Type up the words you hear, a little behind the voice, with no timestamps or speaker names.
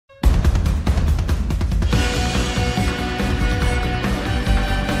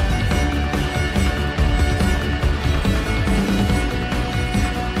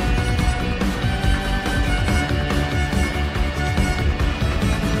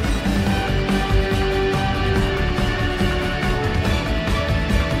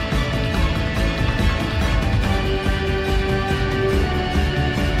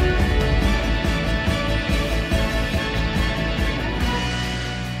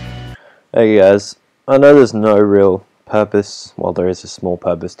Hey guys, I know there's no real purpose, well there is a small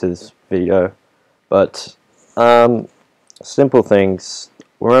purpose to this video, but simple things.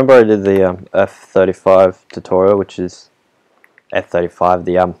 Remember I did the F35 tutorial, which is F35,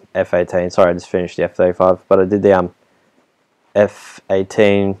 the F18, sorry I just finished the F35, but I did the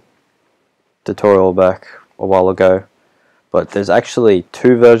F18 tutorial back a while ago, but there's actually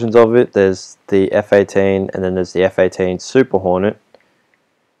two versions of it. There's the F18 and then there's the F18 Super Hornet,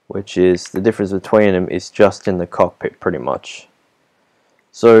 which is the difference between them is just in the cockpit pretty much.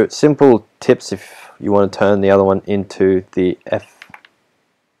 So simple tips if you want to turn the other one into the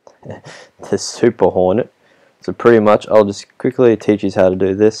Super Hornet. So pretty much I'll just quickly teach you how to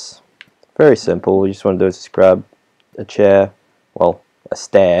do this. Very simple. All you just want to do is just grab a chair, well a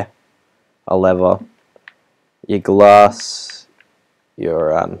stair, a lever, your glass,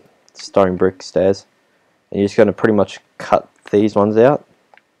 your stone brick stairs, and you're just going to pretty much cut these ones out.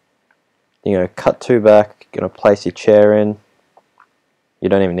 You're going to cut two back, you're going to place your chair in. You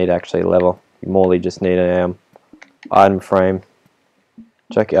don't even need actually a level, you morely just need an item frame.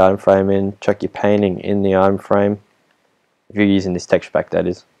 Chuck your item frame in, chuck your painting in the item frame. If you're using this texture pack, that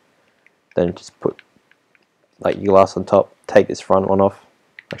is. Then just put like your glass on top, take this front one off.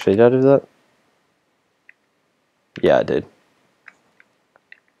 Actually, did I do that? Yeah, I did.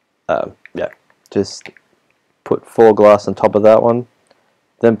 Yeah, just put 4 glass on top of that one.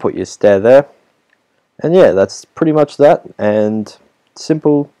 Then put your stair there, and yeah, that's pretty much that, and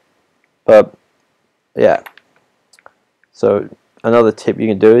simple, but yeah. So another tip you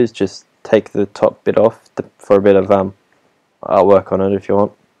can do is just take the top bit off for a bit of artwork on it if you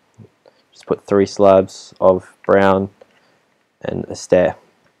want. Just put 3 slabs of brown and a stair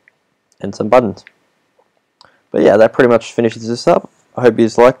and some buttons. But yeah, that pretty much finishes this up. I hope you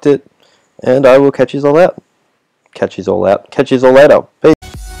liked it, and I will catch you all out. Catch you all later. Peace.